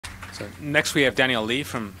So next we have Danielle Li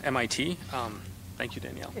from MIT. Thank you,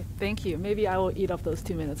 Danielle. Okay, thank you. Maybe I will eat up those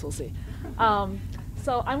 2 minutes, we'll see.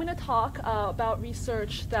 So I'm going to talk about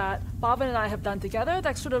research that Bhavin and I have done together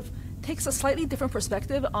that sort of takes a slightly different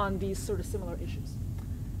perspective on these sort of similar issues.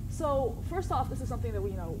 So first off, this is something that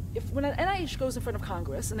we know. When an NIH goes in front of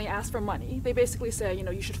Congress and they ask for money, they basically say,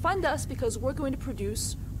 you should fund us because we're going to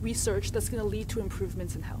produce research that's going to lead to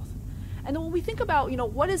improvements in health. And then when we think about,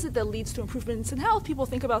 what is it that leads to improvements in health, people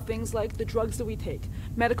think about things like the drugs that we take,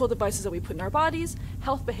 medical devices that we put in our bodies,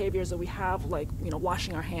 health behaviors that we have, like,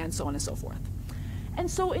 washing our hands, so on and so forth. And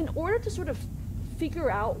so in order to sort of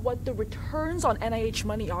figure out what the returns on NIH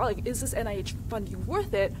money are, like, is this NIH funding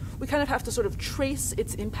worth it, we kind of have to sort of trace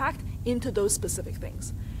its impact into those specific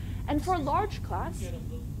things. And for a large class,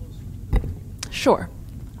 sure.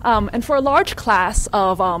 And for a large class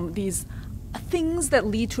of these things that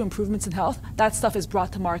lead to improvements in health, that stuff is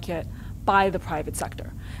brought to market by the private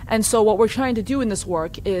sector. And so what we're trying to do in this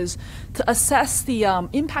work is to assess the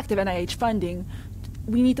impact of NIH funding.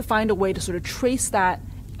 We need to find a way to sort of trace that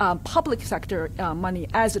public sector money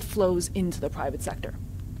as it flows into the private sector.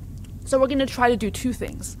 So we're going to try to do two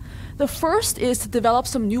things. The first is to develop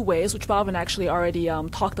some new ways, which Bhavin actually already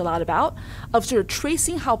talked a lot about, of sort of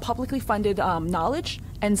tracing how publicly funded knowledge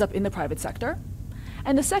ends up in the private sector.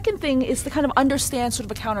 And the second thing is to kind of understand sort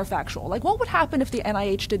of a counterfactual. Like, what would happen if the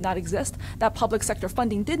NIH did not exist, that public sector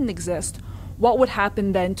funding didn't exist? What would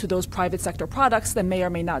happen then to those private sector products that may or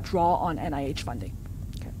may not draw on NIH funding?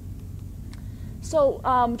 So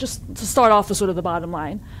just to start off with sort of the bottom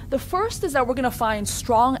line, the first is that we're going to find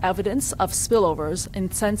strong evidence of spillovers in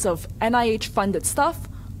the sense of NIH-funded stuff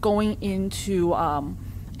going into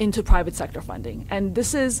private sector funding. And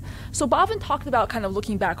this is, so Bhavin talked about kind of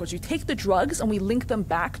looking backwards. You take the drugs and we link them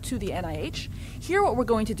back to the NIH. Here what we're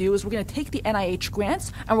going to do is we're going to take the NIH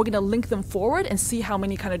grants and we're going to link them forward and see how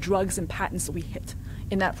many kind of drugs and patents we hit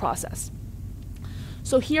in that process.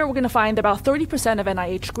 So here we're going to find about 30% of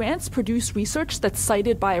NIH grants produce research that's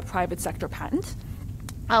cited by a private sector patent.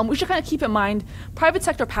 We should kind of keep in mind, private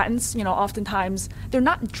sector patents, oftentimes they're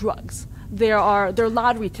not drugs. They're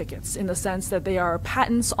lottery tickets in the sense that they are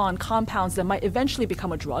patents on compounds that might eventually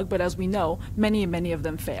become a drug, but as we know, many of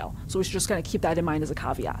them fail. So we should just kind of keep that in mind as a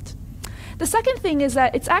caveat. The second thing is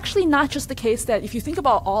that it's actually not just the case that if you think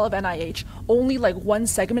about all of NIH, only like one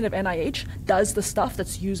segment of NIH does the stuff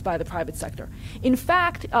that's used by the private sector. In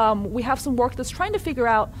fact, we have some work that's trying to figure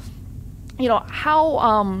out,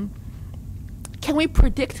 how can we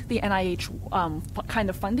predict the NIH kind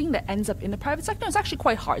of funding that ends up in the private sector? It's actually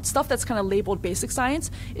quite hard. Stuff that's kind of labeled basic science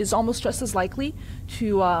is almost just as likely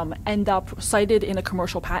to end up cited in a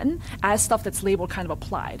commercial patent as stuff that's labeled kind of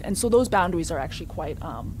applied. And so those boundaries are actually quite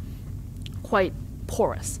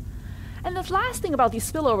porous. And the last thing about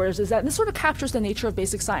these spillovers is that, and this sort of captures the nature of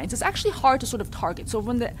basic science, it's actually hard to sort of target. So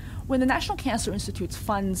when the National Cancer Institute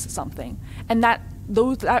funds something and that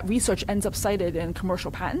research ends up cited in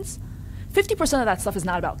commercial patents, 50% of that stuff is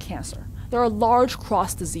not about cancer. There are large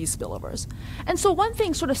cross-disease spillovers. And so one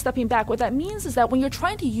thing, sort of stepping back, what that means is that when you're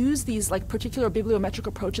trying to use these like particular bibliometric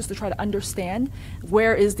approaches to try to understand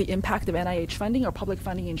where is the impact of NIH funding or public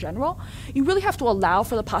funding in general, you really have to allow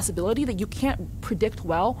for the possibility that you can't predict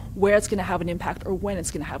well where it's going to have an impact or when it's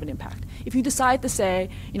going to have an impact. If you decide to say,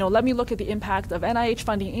 let me look at the impact of NIH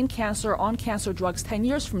funding in cancer on cancer drugs 10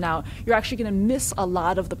 years from now, you're actually going to miss a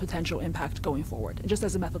lot of the potential impact going forward, just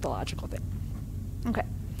as a methodological thing. Okay.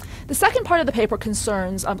 The second part of the paper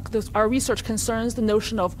concerns, our research concerns the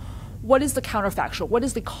notion of what is the counterfactual, what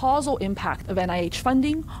is the causal impact of NIH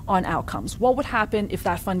funding on outcomes? What would happen if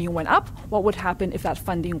that funding went up? What would happen if that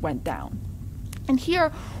funding went down? And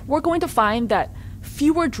here, we're going to find that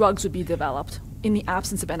fewer drugs would be developed in the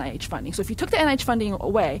absence of NIH funding. So if you took the NIH funding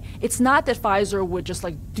away, it's not that Pfizer would just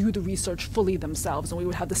like do the research fully themselves and we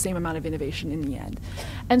would have the same amount of innovation in the end.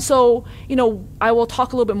 And so, I will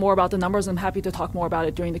talk a little bit more about the numbers. I'm happy to talk more about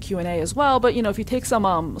it during the Q&A as well. But if you take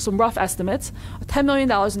some rough estimates, $10 million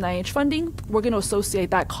in NIH funding, we're going to associate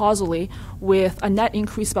that causally with a net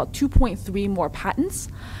increase about 2.3 more patents.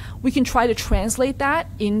 We can try to translate that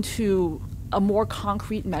into a more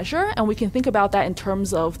concrete measure, and we can think about that in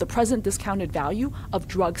terms of the present discounted value of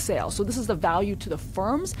drug sales. So this is the value to the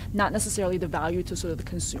firms, not necessarily the value to sort of the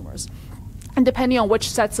consumers. And depending on which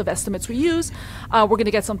sets of estimates we use, we're going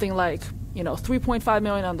to get something like 3.5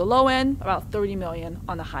 million on the low end, about 30 million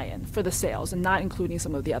on the high end for the sales, and not including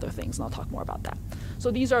some of the other things, and I'll talk more about that.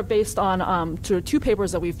 So these are based on two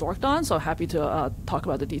papers that we've worked on, so happy to talk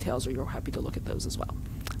about the details, or you're happy to look at those as well.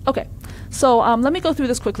 Okay, so let me go through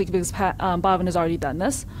this quickly because Bhavin has already done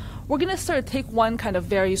this. We're going to sort of take one kind of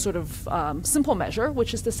very sort of simple measure,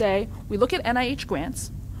 which is to say we look at NIH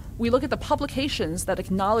grants, we look at the publications that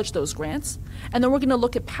acknowledge those grants, and then we're going to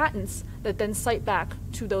look at patents that then cite back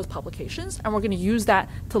to those publications, and we're going to use that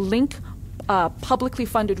to link publicly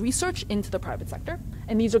funded research into the private sector.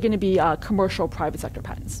 And these are going to be commercial private sector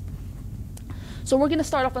patents. So we're going to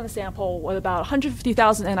start off on the sample with about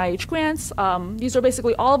 150,000 NIH grants. These are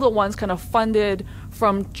basically all of the ones kind of funded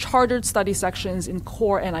from chartered study sections in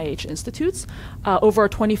core NIH institutes over a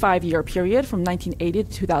 25-year period from 1980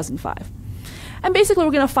 to 2005. And basically,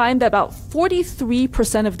 we're going to find that about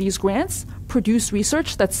 43% of these grants produce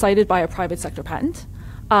research that's cited by a private sector patent.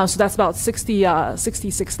 So that's about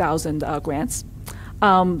 66,000 grants.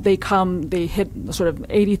 They hit sort of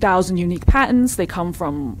 80,000 unique patents. They come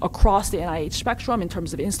from across the NIH spectrum in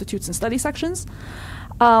terms of institutes and study sections.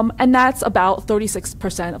 And that's about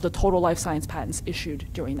 36% of the total life science patents issued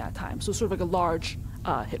during that time. So sort of like a large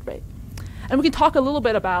hit rate. And we can talk a little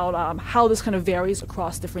bit about how this kind of varies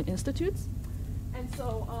across different institutes. And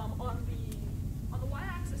so on the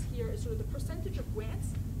y-axis here is sort of the percentage of grants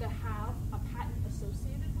that have a patent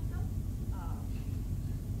associated with them.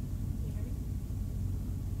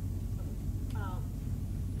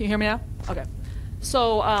 Can you hear me now? Okay.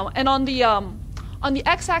 So, and on the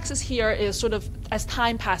x-axis here is sort of as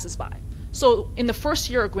time passes by. So in the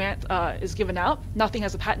first year a grant is given out, nothing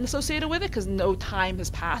has a patent associated with it because no time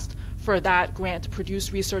has passed for that grant to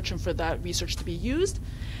produce research and for that research to be used.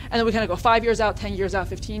 And then we kind of go 5 years out, 10 years out,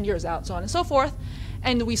 15 years out, so on and so forth.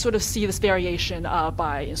 And we sort of see this variation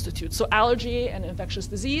by institute. So allergy and infectious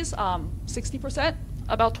disease, 60%,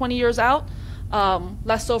 about 20 years out.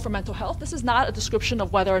 Less so for mental health. This is not a description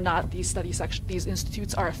of whether or not these these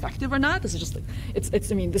institutes are effective or not. This is just like,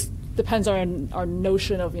 I mean, this depends on our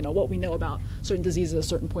notion of, what we know about certain diseases at a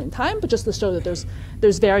certain point in time, but just to show that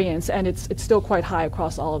there's variance, and it's still quite high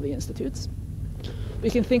across all of the institutes. We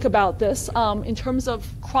can think about this in terms of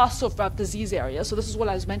crossover of disease areas. So this is what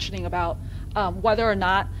I was mentioning about whether or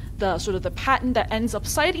not the patent that ends up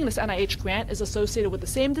citing this NIH grant is associated with the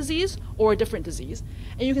same disease or a different disease.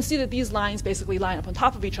 And you can see that these lines basically line up on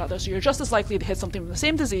top of each other, so you're just as likely to hit something from the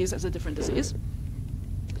same disease as a different disease.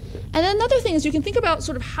 And then another thing is you can think about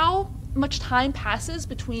sort of how much time passes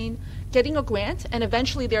between getting a grant and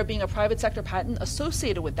eventually there being a private sector patent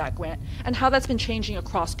associated with that grant, and how that's been changing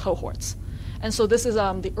across cohorts. And so this is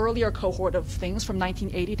the earlier cohort of things from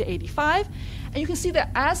 1980 to 85. And you can see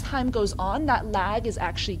that as time goes on, that lag is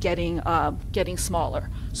actually getting smaller.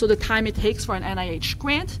 So the time it takes for an NIH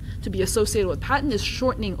grant to be associated with patent is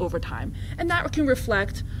shortening over time. And that can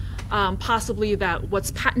reflect possibly that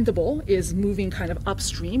what's patentable is moving kind of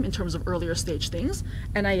upstream in terms of earlier stage things,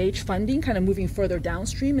 NIH funding kind of moving further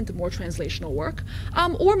downstream into more translational work,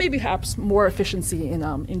 or maybe perhaps more efficiency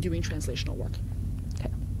in doing translational work.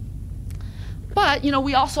 But,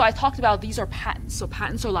 I talked about these are patents, so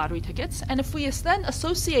patents are lottery tickets. And if we then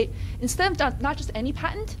associate, instead of not just any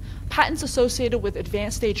patent, patents associated with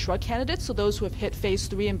advanced stage drug candidates, so those who have hit phase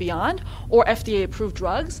 3 and beyond, or FDA-approved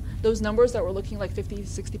drugs, those numbers that were looking like 50,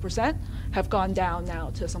 60% have gone down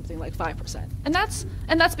now to something like 5%. And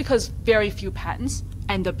that's because very few patents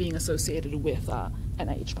end up being associated with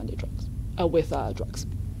NIH-funded drugs,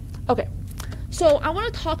 Okay, so I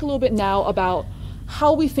want to talk a little bit now about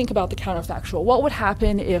how we think about the counterfactual. What would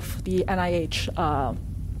happen if the NIH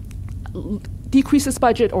decreased its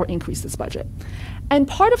budget or increased its budget? And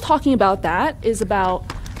part of talking about that is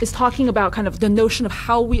talking about kind of the notion of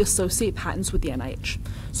how we associate patents with the NIH.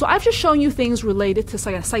 So I've just shown you things related to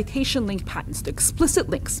citation-linked patents, the explicit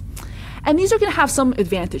links. And these are going to have some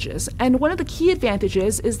advantages. And one of the key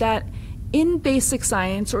advantages is that in basic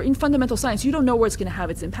science or in fundamental science, you don't know where it's going to have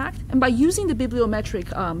its impact. And by using the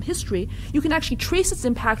bibliometric history, you can actually trace its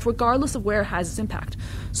impact regardless of where it has its impact.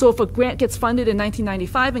 So if a grant gets funded in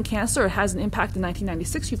 1995 in cancer, it has an impact in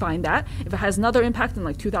 1996, you find that. If it has another impact in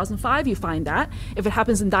like 2005, you find that. If it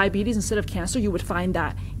happens in diabetes instead of cancer, you would find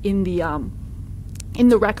that in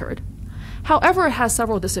the record. However, it has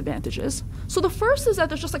several disadvantages. So the first is that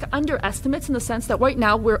there's just like underestimates in the sense that right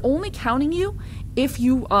now we're only counting you if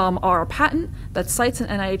you are a patent that cites an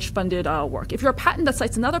NIH-funded work. If you're a patent that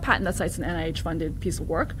cites another patent that cites an NIH-funded piece of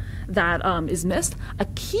work that is missed, a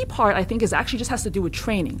key part, I think, is actually just has to do with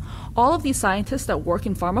training. All of these scientists that work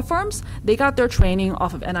in pharma firms, they got their training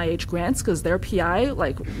off of NIH grants because their PI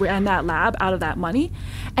ran that lab out of that money.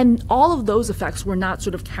 And all of those effects we're not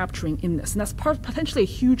sort of capturing in this. And that's potentially a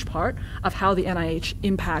huge part of how the NIH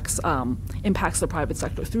impacts the private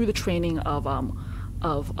sector through the training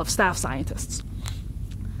of staff scientists.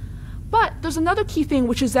 But there's another key thing,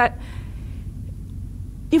 which is that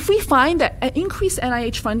if we find that an increased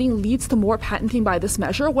NIH funding leads to more patenting by this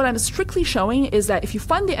measure, what I'm strictly showing is that if you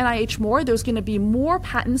fund the NIH more, there's going to be more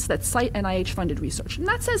patents that cite NIH-funded research. And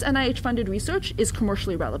that says NIH-funded research is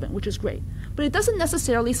commercially relevant, which is great. But it doesn't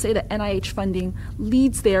necessarily say that NIH funding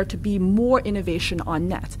leads there to be more innovation on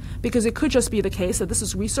net, because it could just be the case that this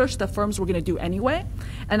is research that firms were going to do anyway.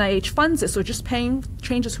 NIH funds it, so just paying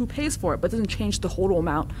changes who pays for it, but doesn't change the total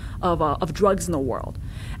amount of drugs in the world.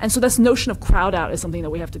 And so this notion of crowd out is something that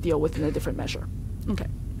we have to deal with in a different measure. Okay.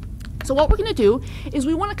 So what we're going to do is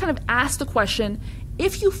we want to kind of ask the question,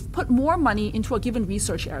 if you put more money into a given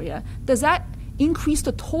research area, does that increase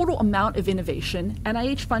the total amount of innovation,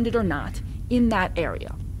 NIH funded or not, in that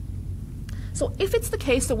area? So if it's the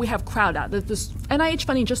case that we have crowd out, that this NIH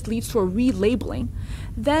funding just leads to a relabeling,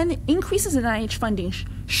 then increases in NIH funding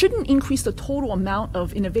shouldn't increase the total amount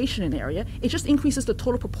of innovation in an area. It just increases the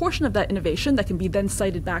total proportion of that innovation that can be then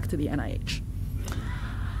cited back to the NIH.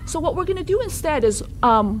 So what we're going to do instead is,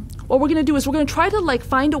 we're going to try to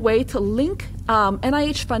find a way to link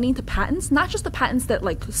NIH funding to patents, not just the patents that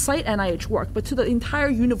cite NIH work, but to the entire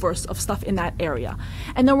universe of stuff in that area.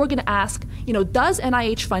 And then we're going to ask, does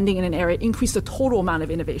NIH funding in an area increase the total amount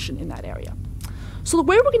of innovation in that area? So the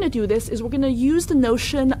way we're going to do this is we're going to use the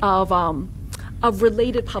notion of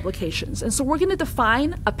related publications. And so we're going to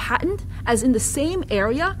define a patent as in the same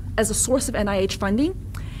area as a source of NIH funding,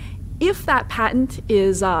 if that patent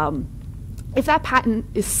is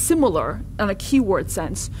similar in a keyword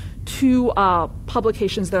sense to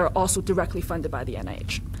publications that are also directly funded by the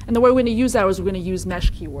NIH. And the way we're going to use that is we're going to use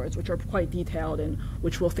mesh keywords, which are quite detailed and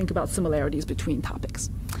which will think about similarities between topics.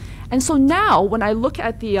 And so now, when I look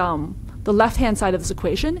at the left-hand side of this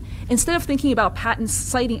equation, instead of thinking about patents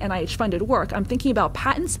citing NIH-funded work, I'm thinking about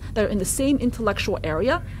patents that are in the same intellectual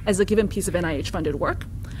area as a given piece of NIH-funded work.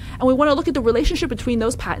 And we want to look at the relationship between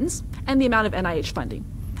those patents and the amount of NIH funding.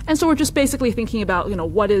 And so we're just basically thinking about,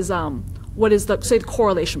 what is the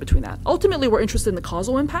correlation between that. Ultimately, we're interested in the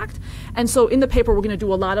causal impact. And so in the paper, we're going to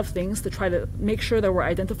do a lot of things to try to make sure that we're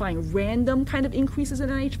identifying random kind of increases in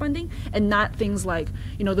NIH funding and not things like,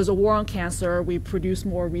 there's a war on cancer, we produce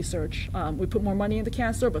more research, we put more money into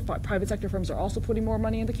cancer, but private sector firms are also putting more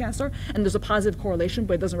money into cancer, and there's a positive correlation,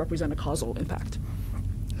 but it doesn't represent a causal impact.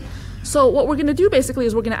 So what we're going to do basically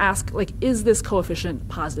is we're going to ask, is this coefficient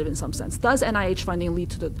positive in some sense? Does NIH funding lead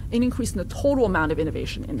to an increase in the total amount of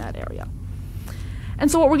innovation in that area? And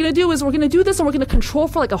so what we're going to do is we're going to do this and we're going to control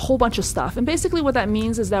for a whole bunch of stuff. And basically what that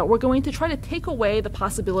means is that we're going to try to take away the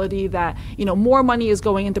possibility that more money is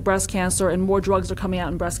going into breast cancer and more drugs are coming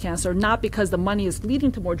out in breast cancer, not because the money is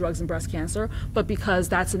leading to more drugs in breast cancer, but because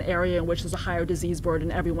that's an area in which there's a higher disease burden,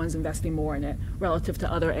 everyone's investing more in it relative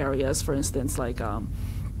to other areas, for instance, like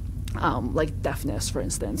deafness, for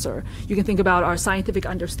instance, or you can think about our scientific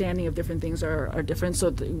understanding of different things are different.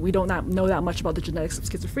 So we don't know that much about the genetics of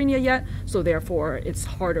schizophrenia yet, so therefore it's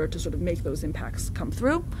harder to sort of make those impacts come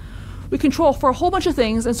through. We control for a whole bunch of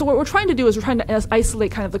things, and so what we're trying to do is we're trying to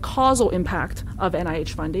isolate kind of the causal impact of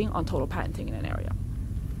NIH funding on total patenting in an area.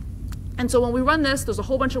 And so when we run this, there's a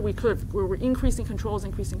whole bunch of where we're increasing controls.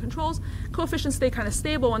 Coefficients stay kind of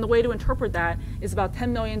stable, and the way to interpret that is about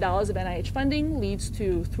 $10 million of NIH funding leads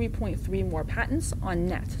to 3.3 more patents on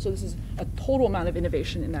net. So this is a total amount of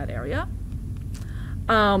innovation in that area.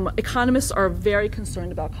 Economists are very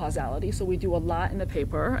concerned about causality, so we do a lot in the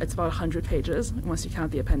paper. It's about 100 pages, once you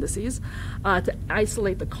count the appendices, to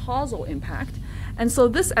isolate the causal impact. And so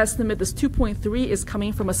this estimate, this 2.3, is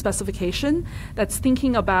coming from a specification that's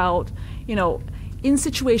thinking about, in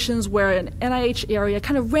situations where an NIH area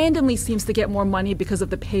kind of randomly seems to get more money because of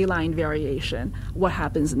the pay line variation, what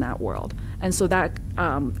happens in that world. And so that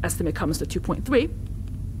estimate comes to 2.3.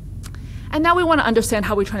 And now we want to understand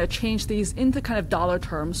how we're trying to change these into kind of dollar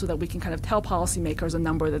terms so that we can kind of tell policymakers a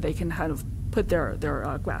number that they can kind of put their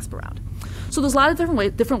grasp around. So there's a lot of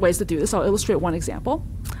different ways to do this. I'll illustrate one example.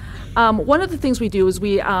 One of the things we do is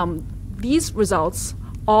these results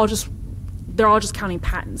they're all just counting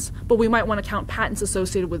patents, but we might want to count patents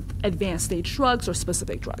associated with advanced stage drugs or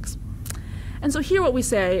specific drugs. And so here what we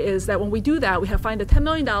say is that when we do that, we find that $10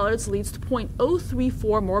 million leads to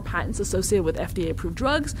 0.034 more patents associated with FDA-approved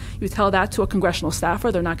drugs. You tell that to a congressional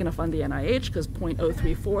staffer, they're not going to fund the NIH because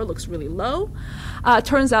 0.034 looks really low. It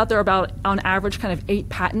turns out there are about, on average, kind of 8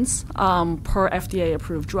 patents per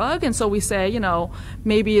FDA-approved drug. And so we say,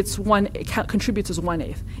 maybe it contributes as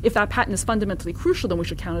 1/8. If that patent is fundamentally crucial, then we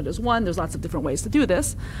should count it as 1. There's lots of different ways to do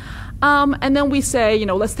this. And then we say,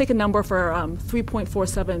 let's take a number for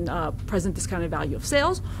 3.47 present discount discounted value of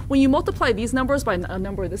sales. When you multiply these numbers by a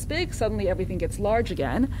number this big, suddenly everything gets large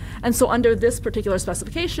again. And so under this particular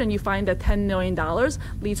specification, you find that $10 million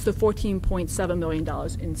leads to $14.7 million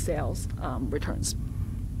in sales returns.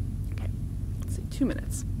 Okay, let's see, 2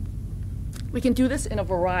 minutes. We can do this in a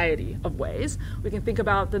variety of ways. We can think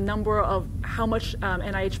about the number of how much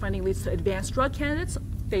NIH funding leads to advanced drug candidates,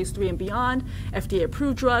 phase 3 and beyond,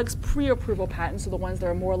 FDA-approved drugs, pre-approval patents, so the ones that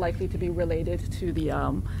are more likely to be related to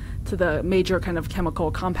the major kind of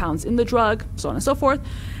chemical compounds in the drug, so on and so forth.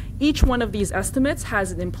 Each one of these estimates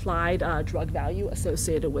has an implied drug value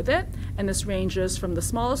associated with it, and this ranges from the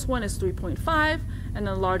smallest one is 3.5, and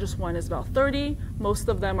the largest one is about 30. Most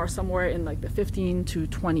of them are somewhere in like the 15 to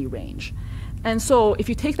 20 range. And so if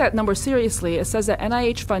you take that number seriously, it says that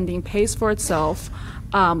NIH funding pays for itself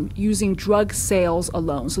using drug sales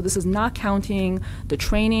alone. So this is not counting the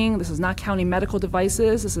training, this is not counting medical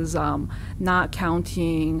devices, this is not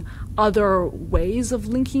counting other ways of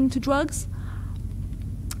linking to drugs.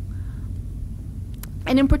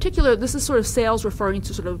 And in particular, this is sort of sales referring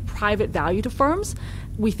to sort of private value to firms.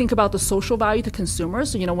 We think about the social value to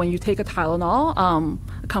consumers. So, you know, when you take a Tylenol,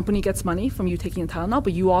 a company gets money from you taking a Tylenol,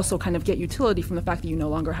 but you also kind of get utility from the fact that you no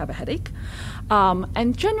longer have a headache.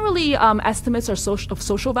 And generally, estimates of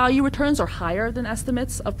social value returns are higher than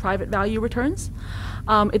estimates of private value returns.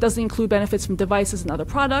 It doesn't include benefits from devices and other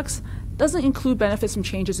products. Doesn't include benefits from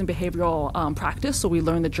changes in behavioral practice. So we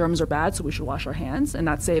learn that germs are bad, so we should wash our hands, and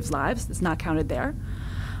that saves lives. It's not counted there.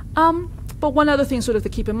 But one other thing sort of to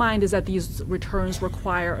keep in mind is that these returns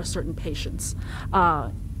require a certain patience.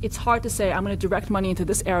 It's hard to say I'm going to direct money into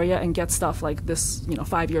this area and get stuff like this, you know,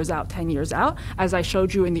 5 years out, 10 years out. As I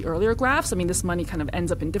showed you in the earlier graphs, I mean, this money kind of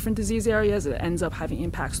ends up in different disease areas. It ends up having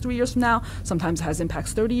impacts 3 years from now. Sometimes it has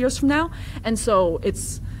impacts 30 years from now. And so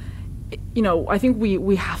it's, you know, I think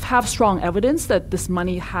we have strong evidence that this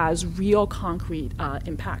money has real concrete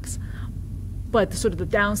impacts. But sort of the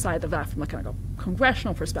downside of that from a kind of a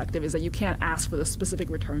congressional perspective is that you can't ask for the specific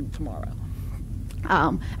return tomorrow.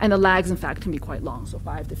 And the lags, in fact, can be quite long, so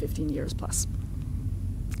 5 to 15 years plus.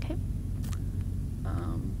 Okay.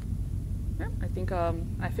 Yeah, I think I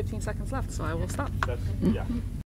have 15 seconds left, so I will stop. Yeah.